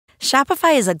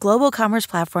Shopify is a global commerce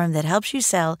platform that helps you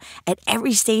sell at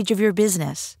every stage of your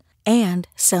business and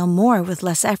sell more with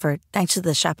less effort thanks to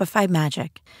the Shopify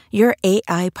Magic, your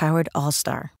AI-powered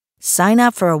all-star. Sign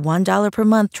up for a $1 per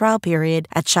month trial period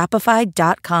at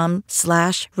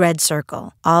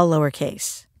shopify.com/redcircle, all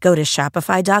lowercase. Go to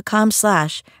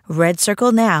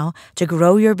shopify.com/redcircle now to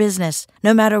grow your business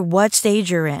no matter what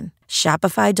stage you're in.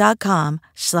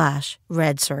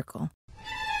 Shopify.com/redcircle.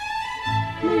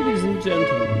 Ladies and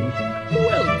gentlemen,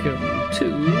 welcome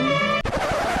to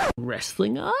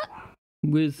Wrestling Art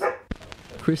with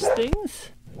Chris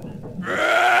Things. Ray!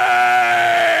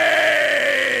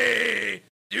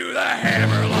 Do the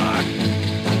hammerlock!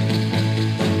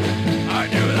 I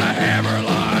do the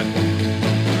hammerlock!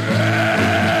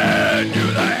 Ray!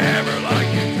 Do the hammerlock,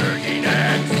 you turkey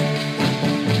necks!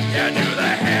 Yeah, do the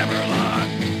hammerlock!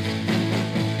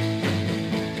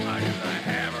 I do the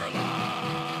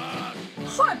hammerlock!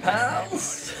 Hi,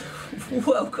 pals!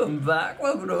 Welcome back.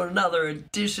 Welcome to another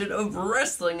edition of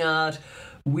Wrestling Art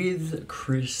with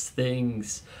Chris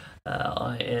Things.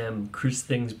 I am Chris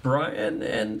Things Brian,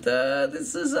 and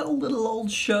this is a little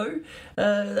old show.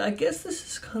 I guess this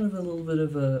is kind of a little bit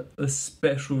of a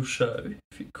special show,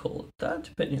 if you call it that,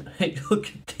 depending on how you look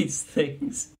at these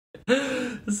things.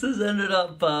 This has ended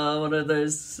up one of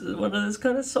those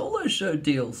kind of solo show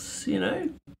deals, you know.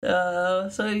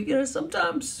 So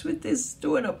sometimes with this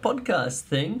doing a podcast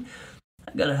thing,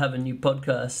 I gotta have a new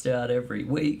podcast out every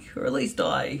week, or at least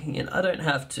I don't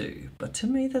have to. But to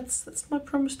me, that's my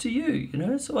promise to you,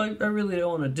 So I really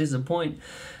don't want to disappoint.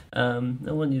 I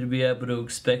want you to be able to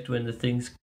expect when the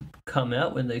things come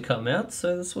out when they come out.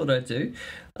 So that's what I do.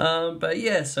 But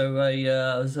yeah, so I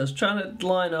was trying to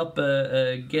line up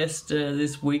a guest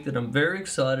this week that I'm very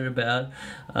excited about,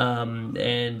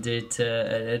 and it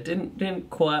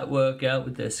didn't quite work out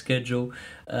with their schedule.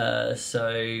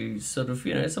 So sort of,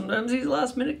 sometimes these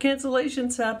last minute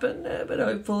cancellations happen, but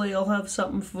hopefully I'll have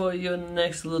something for you in the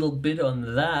next little bit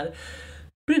on that.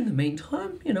 But in the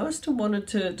meantime, I still wanted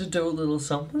to do a little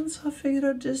something, so I figured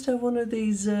I'd just have one of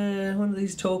these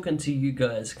talking to you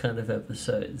guys kind of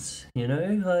episodes.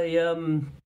 I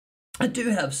do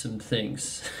have some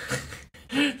things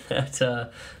that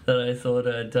I thought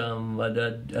I'd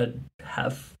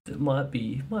have that might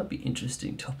be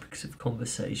interesting topics of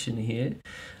conversation here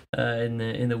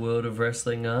in the world of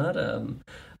wrestling art.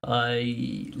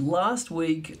 Last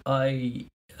week I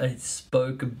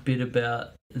spoke a bit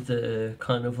about the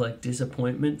kind of like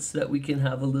disappointments that we can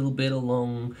have a little bit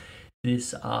along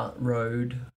this art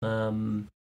road. I mean,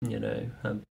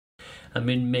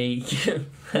 me,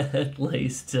 at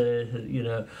least,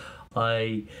 I'm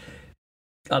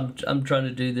trying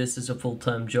to do this as a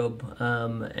full-time job,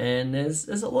 and there's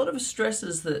a lot of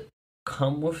stresses that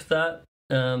come with that.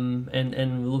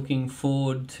 And looking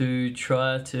forward to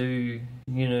try to,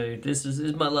 this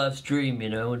is my life's dream,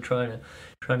 and trying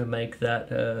to make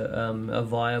that a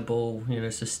viable,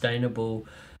 sustainable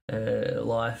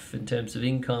life in terms of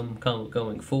income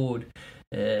going forward.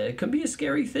 It can be a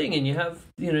scary thing, and you have,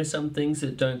 some things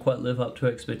that don't quite live up to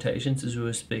expectations, as we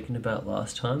were speaking about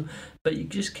last time, but you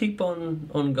just keep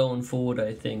on going forward,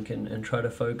 I think, and try to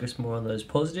focus more on those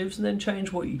positives, and then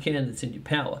change what you can that's in your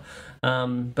power.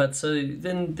 But so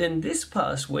then this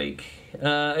past week,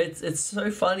 it's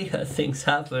so funny how things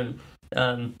happen.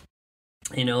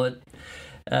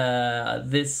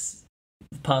 This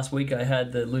past week I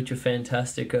had the Lucha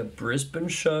Fantastica Brisbane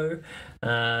show,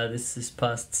 this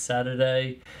past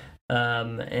Saturday,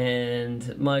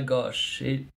 and my gosh,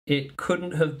 it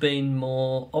couldn't have been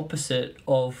more opposite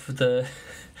of the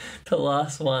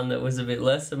last one that was a bit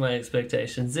less than my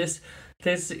expectations. This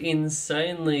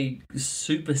insanely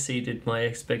superseded my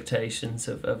expectations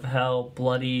of how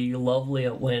bloody lovely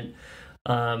it went.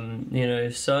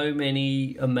 So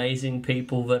many amazing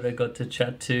people that I got to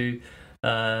chat to.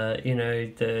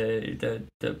 The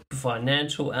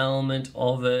financial element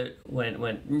of it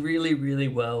went really, really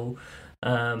well.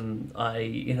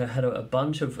 I had a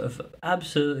bunch of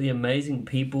absolutely amazing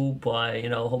people by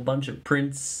a whole bunch of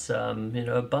prints,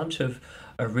 a bunch of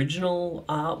original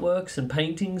artworks and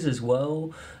paintings as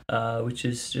well, which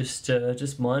is just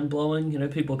mind blowing.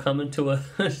 People coming to a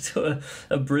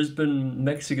Brisbane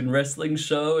Mexican wrestling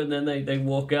show, and then they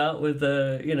walk out with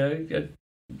a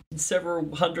several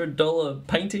 $100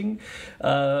 painting.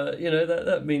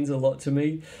 That means a lot to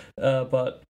me.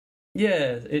 But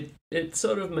yeah, it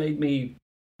sort of made me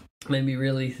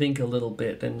really think a little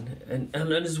bit, and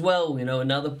as well,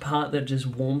 another part that just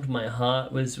warmed my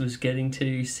heart was getting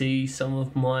to see some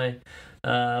of my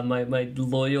my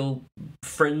loyal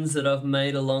friends that I've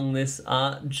made along this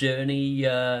art journey,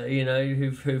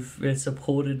 who've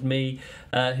supported me,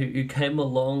 who came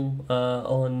along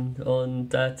on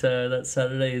that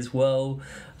Saturday as well,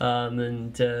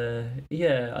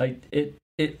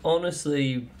 it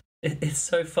honestly, it's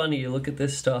so funny. You look at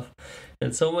this stuff, and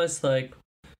it's almost like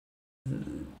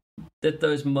at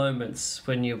those moments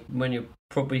when you're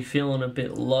probably feeling a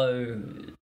bit low,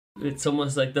 it's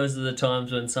almost like those are the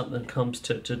times when something comes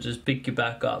to just pick you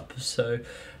back up. So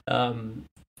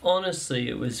honestly,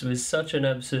 it was such an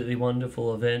absolutely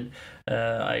wonderful event.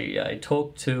 I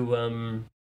talked to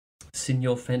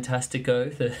Signor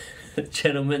Fantastico, the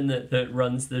gentleman that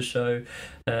runs the show,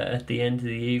 at the end of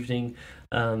the evening.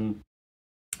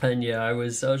 And yeah, I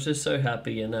was just so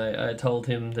happy, and I told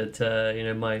him that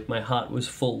my heart was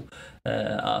full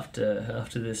after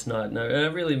this night, and I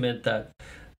really meant that.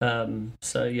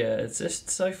 So yeah, it's just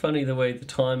so funny the way the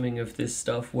timing of this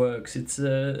stuff works. It's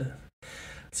a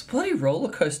bloody roller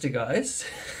coaster, guys.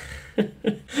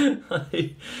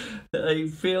 I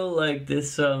feel like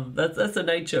this that's the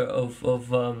nature of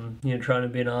trying to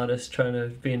be an artist, trying to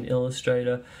be an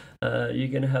illustrator. You're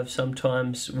going to have some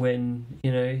times when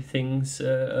things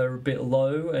are a bit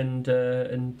low, and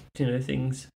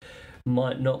things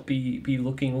might not be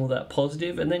looking all that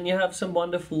positive, and then you have some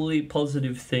wonderfully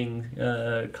positive thing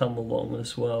come along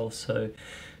as well. So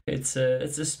it's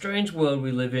a strange world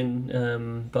we live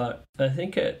in, but I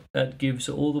think it gives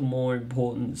all the more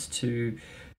importance to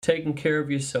taking care of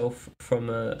yourself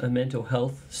from a mental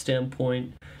health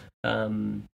standpoint.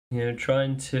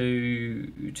 Trying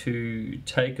to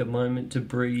take a moment to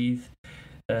breathe,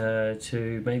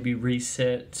 to maybe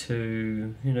reset,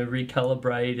 to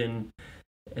recalibrate,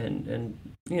 and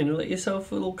let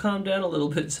yourself calm down a little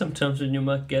bit sometimes when you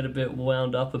might get a bit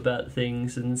wound up about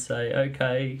things, and say,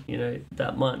 okay,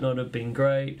 that might not have been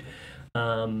great,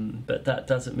 but that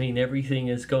doesn't mean everything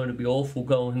is going to be awful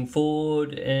going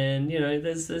forward, and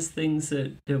there's things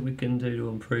that we can do to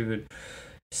improve it.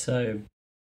 So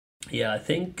yeah, I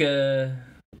think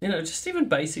just even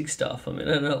basic stuff. I mean,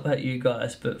 I don't know about you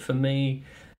guys, but for me,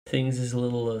 things as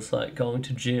little as like going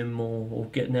to gym or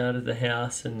getting out of the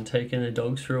house and taking the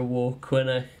dogs for a walk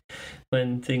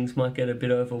when things might get a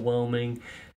bit overwhelming,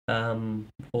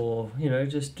 or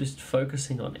just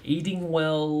focusing on eating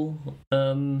well.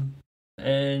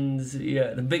 And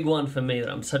yeah, the big one for me that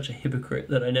I'm such a hypocrite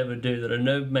that I never do, that I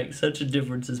know makes such a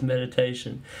difference, is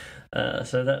meditation.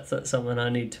 So that's something I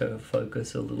need to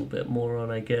focus a little bit more on,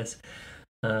 I guess.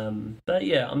 But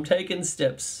yeah, I'm taking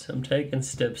steps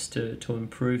to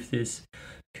improve this,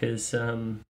 because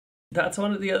that's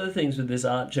one of the other things with this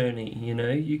art journey.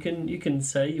 You can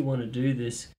say you want to do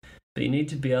this, but you need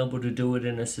to be able to do it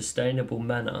in a sustainable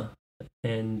manner.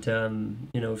 And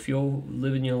if you're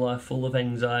living your life full of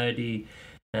anxiety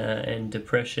and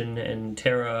depression and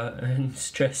terror and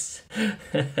stress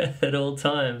at all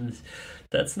times,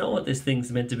 that's not what this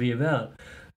thing's meant to be about.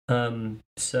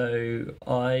 So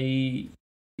I'm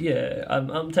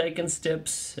taking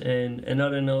steps, and I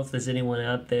don't know if there's anyone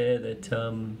out there that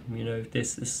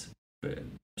this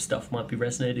stuff might be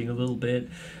resonating a little bit,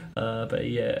 but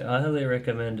yeah, I highly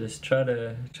recommend just try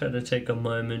to take a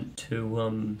moment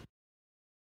to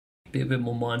be a bit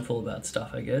more mindful about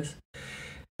stuff, I guess.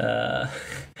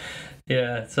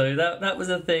 Yeah, so that was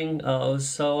a thing. I was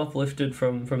so uplifted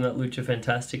from that Lucha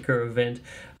Fantastica event,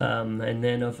 and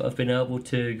then I've been able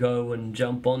to go and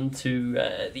jump onto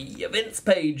the events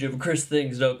page of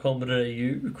christhings.com.au,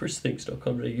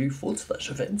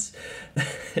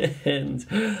 and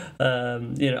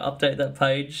update that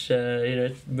page,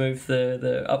 move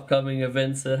the upcoming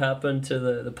events that happened to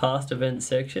the past event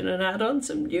section, and add on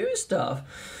some new stuff.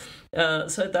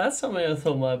 So that's something I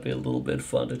thought might be a little bit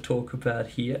fun to talk about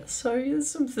here. So there's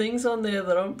some things on there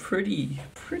that I'm pretty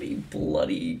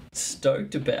bloody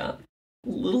stoked about. A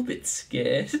little bit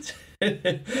scared,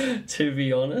 to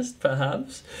be honest,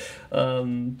 perhaps.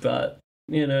 But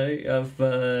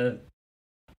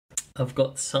I've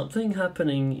got something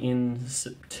happening in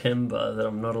September that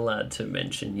I'm not allowed to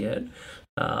mention yet.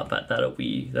 But that'll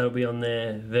be on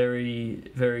there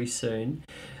very, very soon.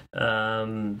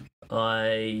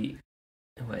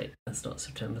 Wait, that's not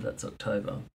September, that's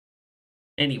October.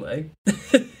 Anyway,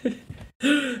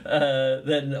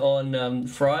 then on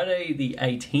Friday the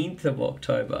 18th of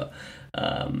October,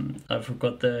 I've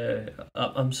got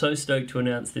I'm so stoked to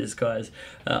announce this, guys.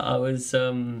 I was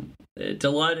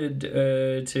delighted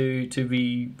to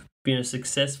be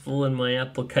successful in my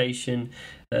application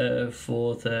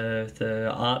for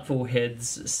the Artful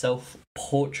Heads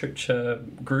self-portraiture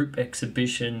group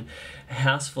exhibition,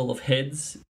 House Full of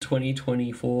Heads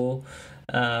 2024.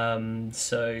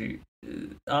 So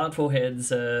Artful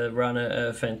Heads run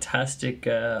a fantastic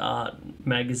art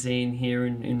magazine here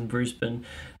in Brisbane.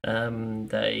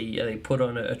 They put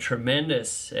on a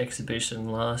tremendous exhibition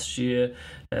last year,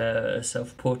 a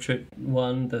self-portrait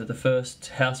one, the first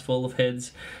House Full of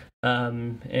Heads.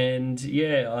 And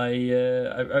yeah,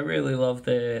 I really love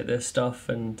their stuff,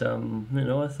 and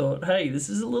I thought, hey, this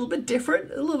is a little bit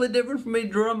different for me to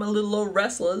draw my little old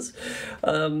wrestlers,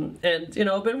 and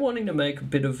I've been wanting to make a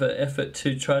bit of an effort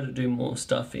to try to do more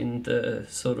stuff in the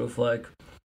sort of like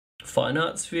fine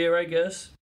art sphere, I guess.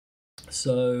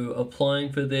 So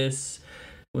applying for this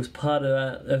was part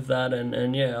of that,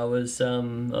 and yeah, I was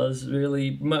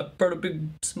really brought a big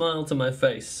smile to my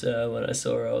face when I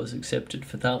saw I was accepted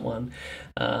for that one.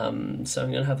 So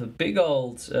I'm gonna have a big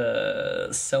old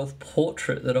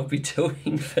self-portrait that I'll be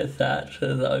doing for that, for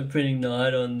the opening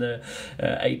night on the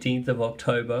 18th of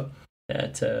October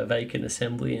at Vacant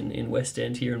Assembly in West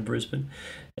End here in Brisbane.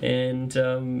 And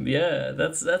yeah,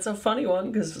 that's a funny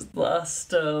one, because the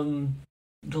last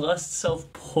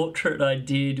self-portrait I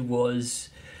did was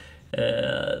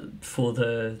for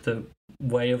the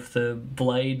Way of the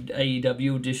Blade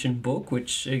AEW edition book,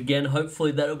 which again,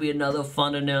 hopefully that'll be another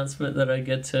fun announcement that I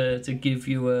get to give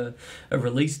you a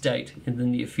release date in the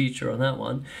near future on that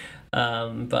one.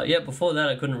 But yeah, before that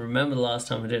I couldn't remember the last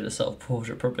time I did a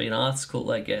self-portrait, probably in art school,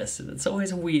 I guess. And it's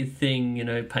always a weird thing,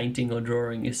 painting or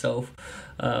drawing yourself.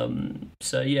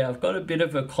 So yeah, I've got a bit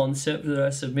of a concept that I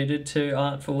submitted to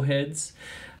Artful Heads.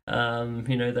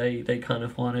 They kind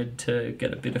of wanted to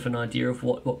get a bit of an idea of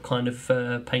what kind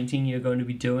of painting you're going to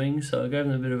be doing. So I gave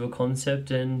them a bit of a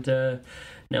concept, and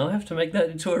now I have to make that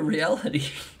into a reality.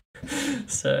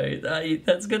 So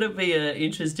that's going to be an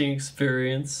interesting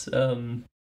experience.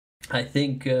 I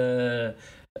think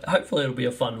hopefully it'll be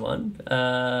a fun one.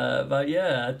 But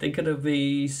yeah, I think it'll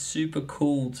be super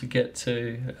cool to get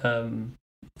to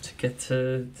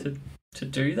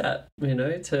do that.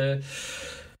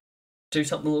 To do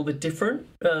something a little bit different,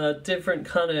 different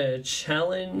kind of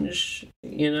challenge.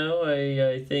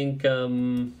 I think a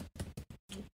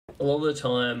lot of the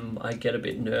time I get a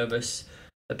bit nervous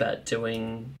about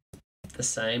doing the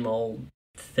same old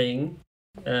thing.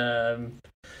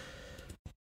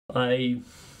 I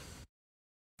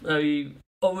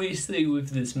obviously,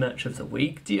 with this match of the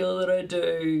week deal that I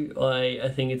do, I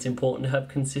think it's important to have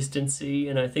consistency,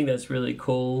 and I think that's really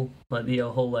cool, like the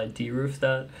whole idea of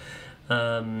that.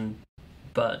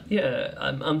 But yeah,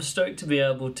 I'm stoked to be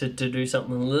able to do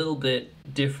something a little bit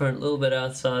different, a little bit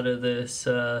outside of this,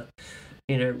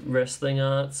 wrestling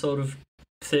art sort of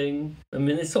thing. I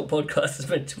mean, this whole podcast is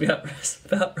meant to be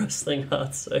about wrestling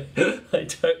art, so I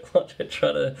don't want to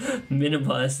try to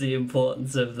minimize the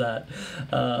importance of that.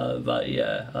 But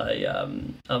yeah,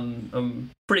 I'm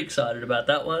pretty excited about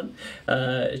that one.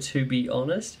 To be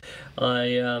honest,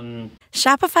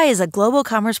 Shopify is a global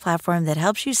commerce platform that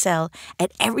helps you sell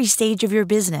at every stage of your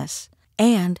business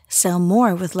and sell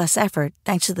more with less effort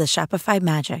thanks to the Shopify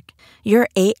magic, your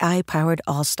AI-powered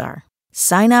all-star.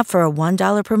 Sign up for a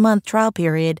 $1 per month trial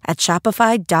period at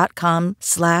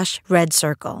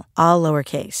shopify.com/redcircle, all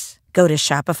lowercase. Go to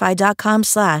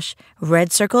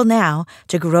shopify.com/redcircle now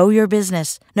to grow your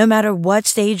business, no matter what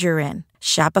stage you're in.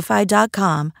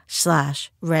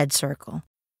 Shopify.com/redcircle.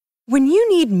 When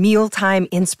you need mealtime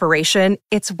inspiration,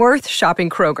 it's worth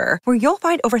shopping Kroger, where you'll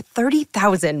find over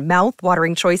 30,000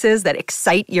 mouth-watering choices that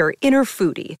excite your inner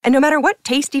foodie. And no matter what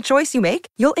tasty choice you make,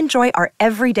 you'll enjoy our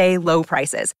everyday low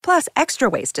prices, plus extra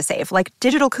ways to save, like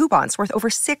digital coupons worth over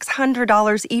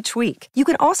 $600 each week. You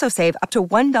can also save up to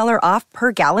 $1 off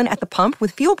per gallon at the pump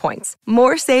with fuel points.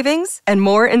 More savings and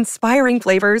more inspiring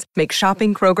flavors make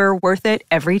shopping Kroger worth it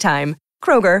every time.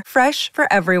 Kroger, fresh for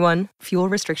everyone. Fuel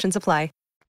restrictions apply.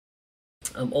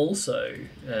 I'm also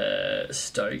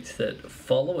stoked that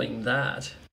following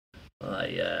that,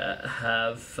 I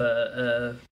have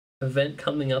an event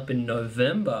coming up in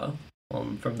November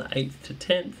from the 8th to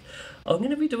 10th. I'm going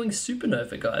to be doing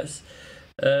Supernova, guys.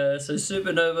 So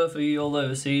Supernova, for you all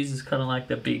overseas, is kind of like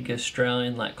the big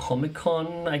Australian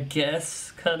Comic-Con, I guess,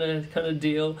 kind of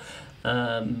deal.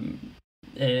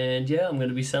 And yeah, I'm going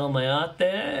to be selling my art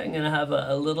there. I'm going to have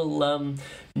a little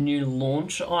new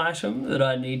launch item that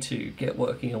I need to get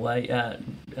working away at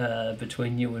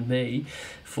between you and me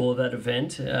for that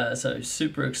event. So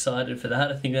super excited for that.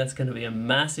 I think that's going to be a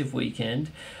massive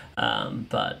weekend.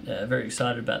 But very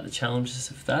excited about the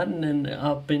challenges of that. And then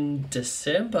up in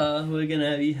December, we're going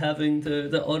to be having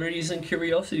the Oddities and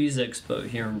Curiosities Expo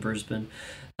here in Brisbane.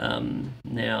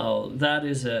 Now that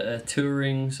is a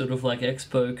touring sort of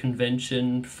expo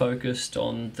convention focused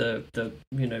on the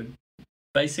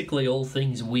basically all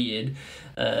things weird,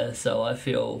 so I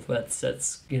feel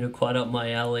that's quite up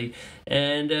my alley,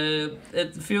 and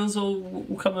it feels all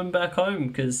coming back home,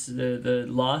 because the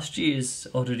last year's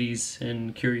Oddities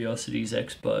and Curiosities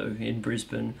Expo in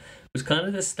Brisbane was kind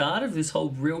of the start of this whole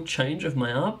real change of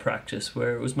my art practice,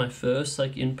 where it was my first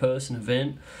in-person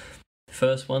event, the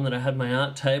first one that I had my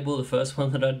art table, the first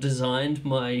one that I designed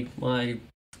my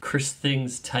Chris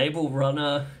Things table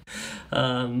runner,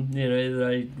 that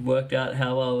I worked out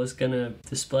how I was going to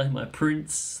display my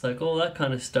prints, all that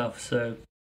kind of stuff. So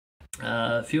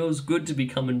feels good to be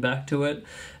coming back to it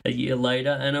a year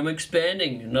later, and I'm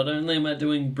expanding. Not only am I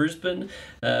doing Brisbane,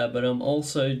 but I'm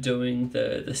also doing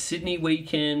the Sydney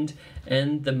weekend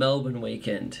and the Melbourne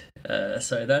weekend.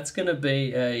 So that's going to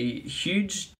be a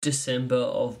huge December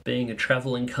of being a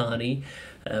travelling carny,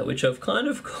 which I've kind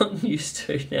of gotten used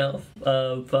to now,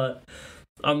 but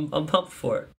I'm pumped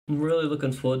for it. I'm really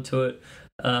looking forward to it,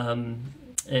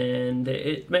 and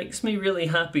it makes me really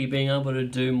happy being able to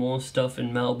do more stuff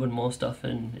in Melbourne, more stuff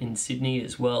in Sydney,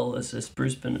 as well as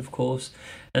Brisbane, of course,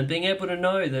 and being able to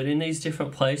know that in these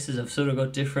different places I've sort of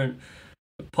got different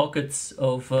pockets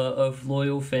of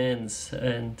loyal fans,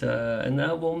 and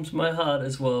that warms my heart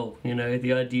as well.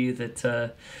 The idea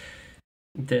that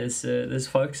there's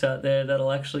folks out there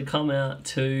that'll actually come out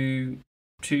to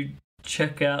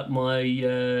check out my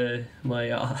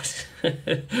art,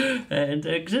 and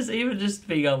just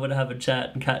being able to have a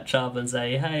chat and catch up and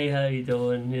say, hey, how you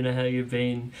doing? How you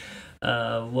been?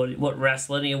 What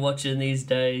wrestling are you watching these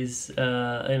days?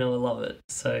 I love it.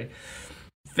 So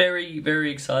very,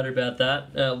 very excited about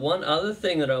that. One other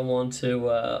thing that I want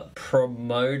to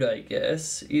promote, I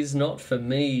guess, is not for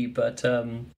me, but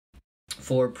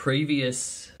for a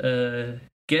previous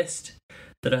guest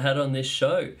that I had on this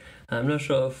show. I'm not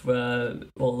sure if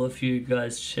all of you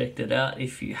guys checked it out.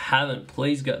 If you haven't,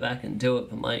 please go back and do it.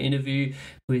 But my interview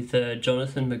with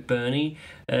Jonathan McBurnie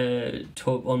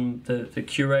on the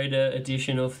curator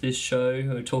edition of this show,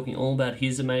 we're talking all about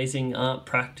his amazing art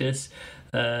practice,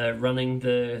 running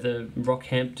the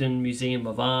Rockhampton Museum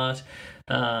of Art.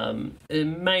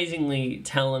 Amazingly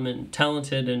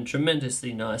talented and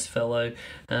tremendously nice fellow,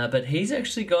 but he's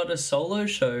actually got a solo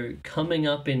show coming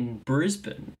up in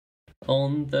Brisbane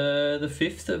on the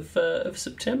 5th of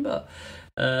September,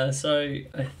 so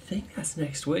I think that's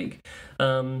next week,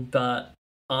 but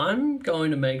I'm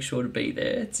going to make sure to be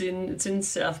there. It's in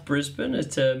South Brisbane.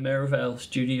 It's Merivale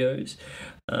Studios.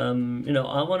 I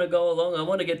want to go along. I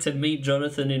want to get to meet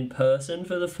Jonathan in person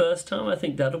for the first time. I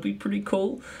think that'll be pretty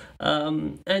cool.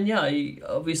 I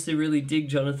obviously really dig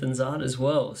Jonathan's art as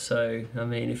well. So,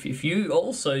 if you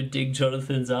also dig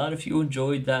Jonathan's art, if you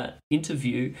enjoyed that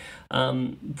interview,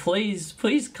 please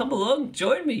come along,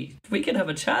 join me. We can have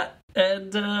a chat,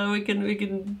 and we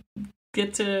can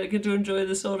get to enjoy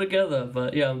this all together.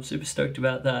 But yeah, I'm super stoked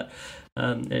about that,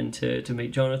 and to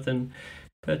meet Jonathan.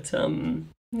 But I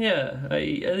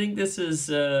think this has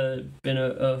been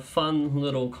a fun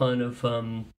little kind of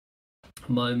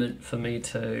moment for me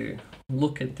to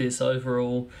look at this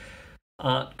overall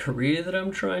art career that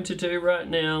I'm trying to do right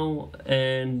now,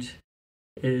 and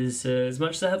is as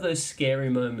much as I have those scary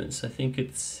moments, I think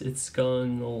it's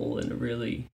going all in a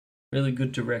really, really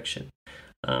good direction.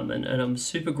 And I'm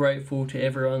super grateful to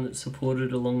everyone that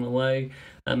supported along the way,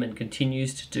 and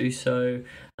continues to do so.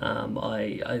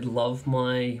 I love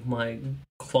my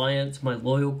clients, my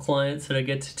loyal clients that I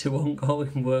get to do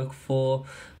ongoing work for.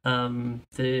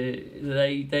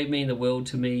 They mean the world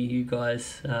to me, you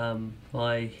guys. That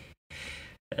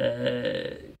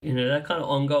kind of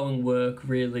ongoing work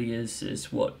really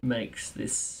is what makes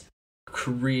this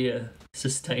career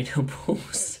sustainable.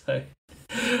 So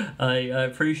I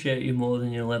appreciate you more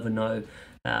than you'll ever know.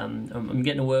 I'm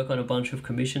getting to work on a bunch of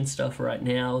commission stuff right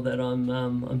now that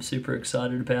I'm super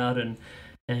excited about, and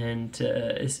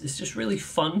it's just really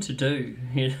fun to do.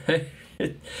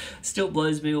 It still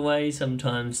blows me away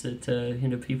sometimes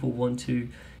that people want to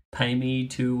pay me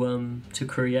to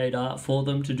create art for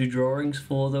them, to do drawings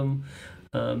for them.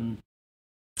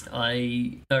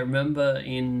 I remember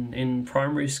in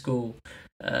primary school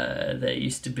there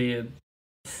used to be a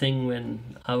thing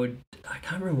when I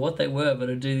can't remember what they were, but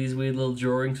I'd do these weird little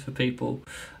drawings for people,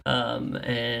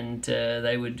 and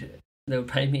they would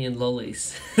pay me in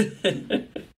lollies.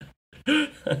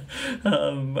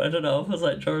 I don't know if I was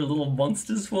drawing little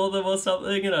monsters for them or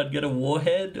something, and I'd get a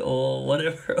warhead or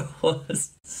whatever it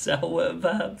was, sourworm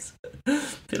perhaps,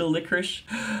 bit of licorice.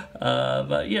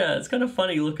 But yeah, it's kind of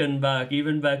funny looking back.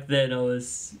 Even back then, I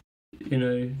was,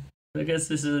 I guess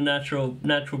this is a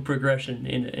natural progression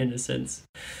in a sense.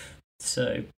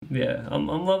 So yeah, I'm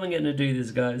loving getting to do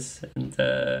this, guys, and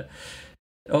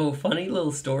Oh, funny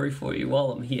little story for you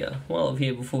while I'm here.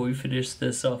 Before we finish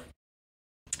this off.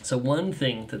 So one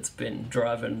thing that's been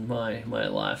driving my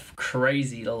life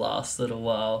crazy the last little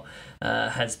while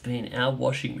has been our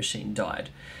washing machine died.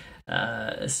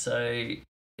 I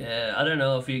don't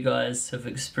know if you guys have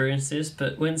experienced this,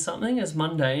 but when something as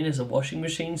mundane as a washing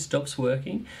machine stops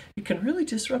working, it can really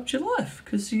disrupt your life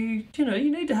because you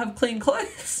need to have clean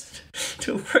clothes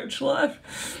to approach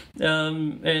life.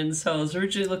 And so I was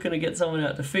originally looking to get someone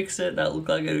out to fix it. That looked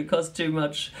like it would cost too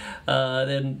much.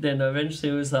 Then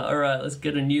eventually it was like, all right, let's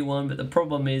get a new one. But the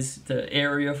problem is the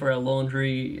area for our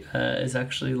laundry is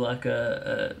actually like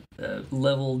a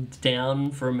level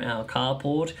down from our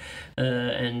carport,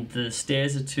 and the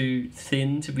stairs are too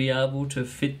thin to be able to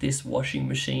fit this washing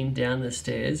machine down the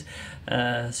stairs.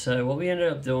 So what we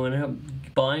ended up doing,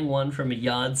 buying one from a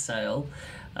yard sale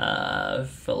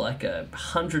for like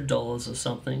 $100 or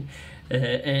something.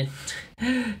 And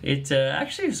it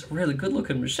actually is a really good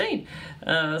looking machine.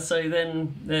 So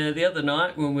then the other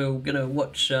night when we were going to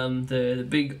watch the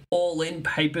big all-in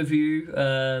pay-per-view,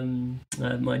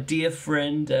 my dear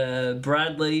friend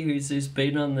Bradley, who's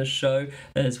been on the show,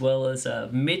 as well as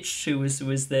Mitch, who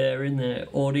was there in the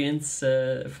audience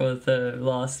for the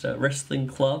last Wrestling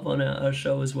Club on our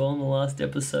show as well in the last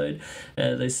episode.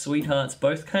 Those sweethearts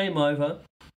both came over,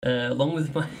 along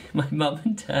with my mum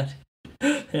and dad.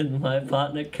 And my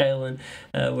partner Kaylin,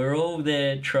 we're all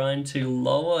there trying to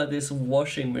lower this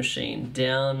washing machine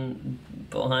down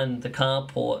behind the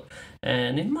carport.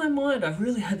 And in my mind, I've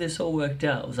really had this all worked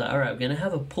out. I was like, all right, we're going to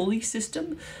have a pulley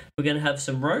system. We're going to have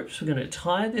some ropes. We're going to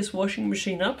tie this washing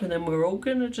machine up, and then we're all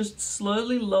going to just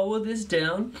slowly lower this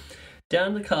down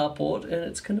the carport, and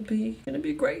it's going to be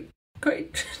a great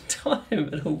time.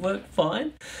 It'll work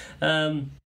fine.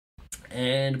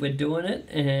 And we're doing it,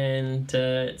 and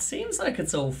it seems like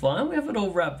it's all fine. We have it all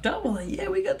wrapped up. We're like, yeah,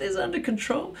 we got this under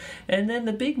control. And then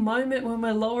the big moment when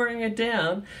we're lowering it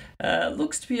down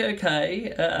looks to be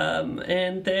okay,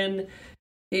 and then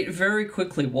it very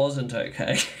quickly wasn't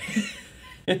okay.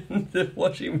 And the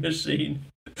washing machine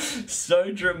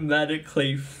so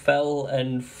dramatically fell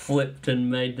and flipped and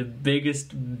made the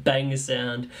biggest bang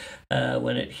sound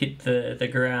when it hit the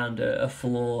ground, a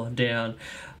floor down.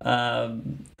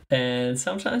 And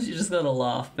sometimes you just gotta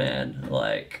laugh, man.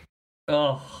 Like,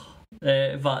 but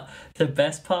the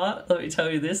best part, let me tell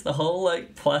you this, the whole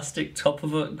like plastic top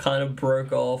of it kind of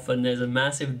broke off and there's a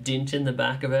massive dent in the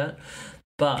back of it.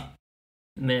 But,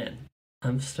 man,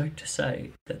 I'm stoked to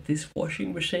say that this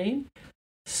washing machine,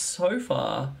 so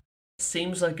far,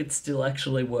 seems like it still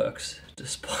actually works,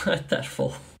 despite that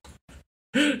fall.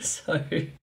 So,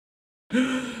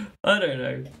 I don't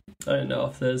know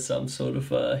if there's some sort of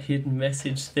hidden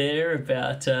message there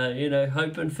about,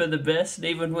 hoping for the best, and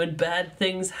even when bad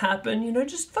things happen,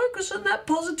 just focus on that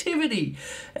positivity.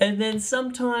 And then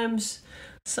sometimes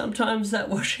that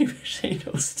washing machine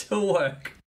will still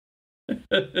work.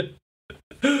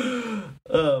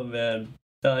 Oh, man.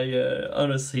 I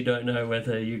honestly don't know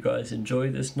whether you guys enjoy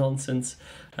this nonsense,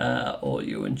 or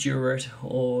you endure it,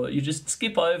 or you just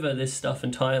skip over this stuff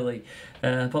entirely.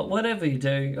 But whatever you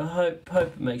do, I hope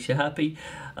it makes you happy.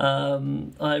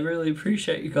 I really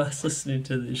appreciate you guys listening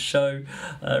to this show.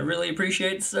 I really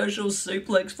appreciate Social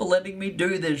Suplex for letting me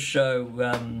do this show.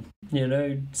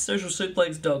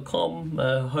 socialsuplex.com,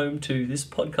 home to this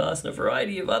podcast and a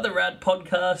variety of other rad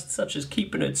podcasts such as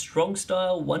Keeping It Strong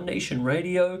Style, One Nation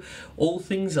Radio, All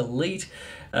Things Elite,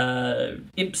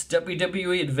 Imp's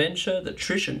WWE Adventure, the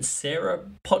Trish and Sarah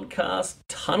podcast,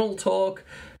 Tunnel Talk,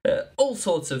 all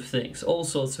sorts of things.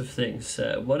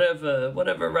 Whatever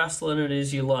wrestling it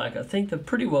is you like, I think they've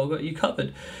pretty well got you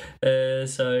covered.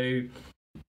 So,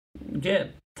 yeah.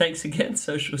 Thanks again,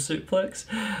 Social Suplex.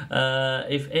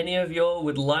 If any of y'all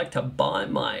would like to buy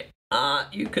my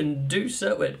art, you can do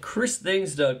so at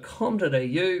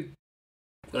christhings.com.au.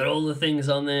 Got all the things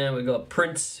on there. We got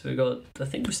prints. I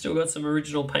think we still got some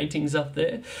original paintings up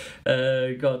there.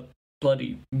 Got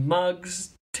bloody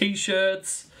mugs,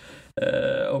 t-shirts.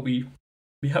 I'll be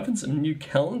having some new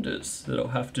calendars that I'll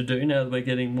have to do now that we're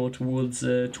getting more towards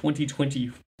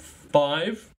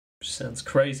 2025, which sounds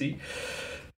crazy.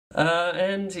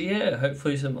 And yeah,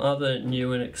 hopefully some other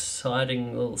new and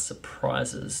exciting little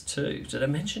surprises too. Did I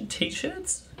mention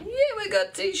t-shirts? Yeah, we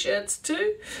got t-shirts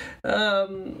too.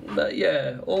 But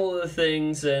yeah, all the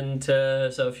things. And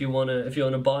so if you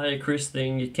wanna buy a Chris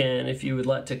thing, you can. If you would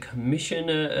like to commission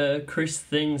a Chris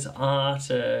Things art,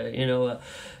 a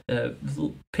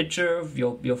picture of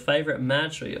your favorite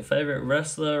match or your favorite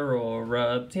wrestler, or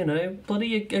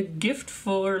bloody a gift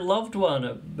for a loved one,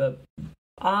 a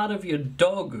art of your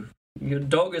dog your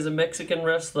dog is a Mexican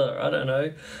wrestler. I don't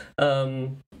know.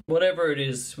 Whatever it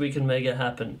is, we can make it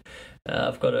happen.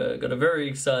 I've got a very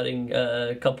exciting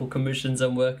couple commissions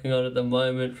I'm working on at the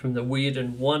moment from the weird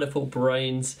and wonderful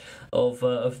brains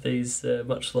of these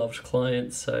much loved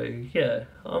clients. So yeah,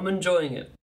 I'm enjoying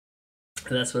it.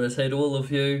 And that's what I say to all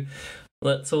of you.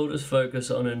 Let's all just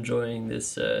focus on enjoying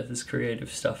this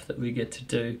creative stuff that we get to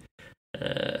do.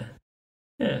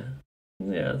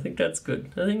 Yeah, I think that's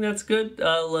good. I think that's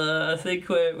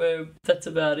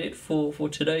about it for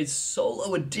today's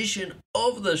solo edition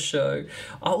of the show.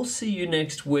 I'll see you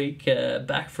next week,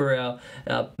 back for our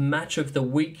match of the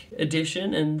week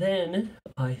edition, and then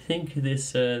I think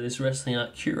this Wrestling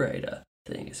Art Curator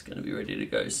thing is going to be ready to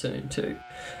go soon too.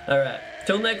 All right,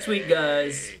 till next week,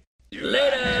 guys.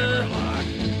 Later.